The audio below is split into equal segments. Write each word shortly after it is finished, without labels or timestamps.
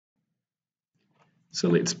So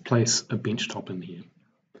let's place a benchtop in here.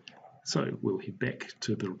 So we'll head back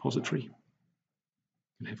to the repository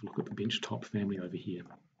and have a look at the benchtop family over here.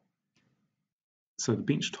 So the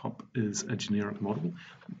benchtop is a generic model,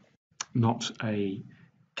 not a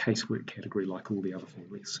casework category like all the other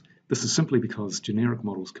families. This is simply because generic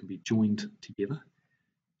models can be joined together,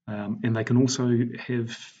 and they can also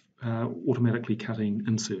have automatically cutting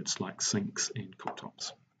inserts like sinks and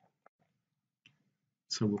cooktops.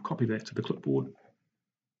 So we'll copy that to the clipboard,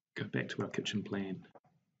 go back to our kitchen plan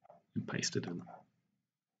and paste it in.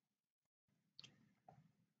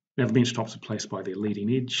 Now the benchtops are placed by their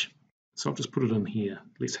leading edge, so I'll just put it in here.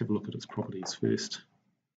 Let's have a look at its properties first.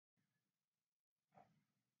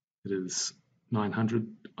 It is 900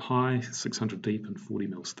 high, 600 deep and 40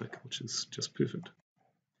 mils thick, which is just perfect.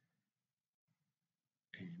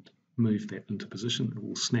 And move that into position. It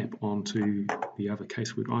will snap onto the other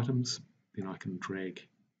casework items. Then I can drag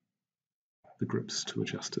the grips to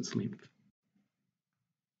adjust its length.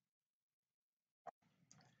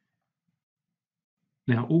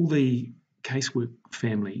 Now all the casework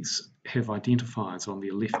families have identifiers on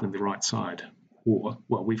their left and the right side, or,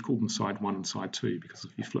 well, we've called them side 1 and side 2 because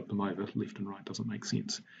if you flip them over, left and right doesn't make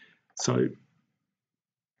sense. So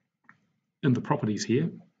in the properties here,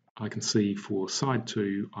 I can see for side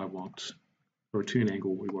 2, I want a return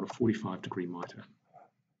angle, we want a 45-degree mitre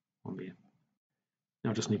on there. Now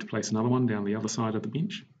I just need to place another one down the other side of the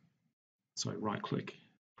bench. So right click,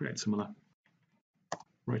 create similar,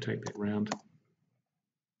 rotate that round,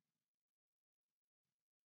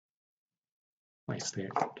 place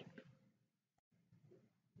that,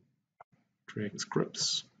 drag its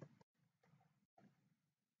grips,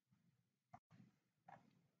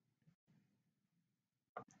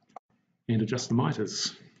 and adjust the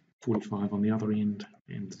mitres, 45 on the other end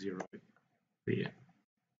and 0 there.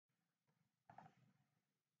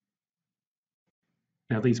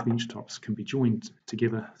 Now these benchtops can be joined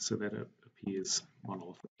together so that it appears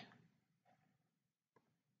monolithic.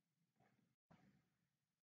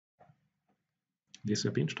 There's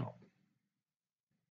our benchtop.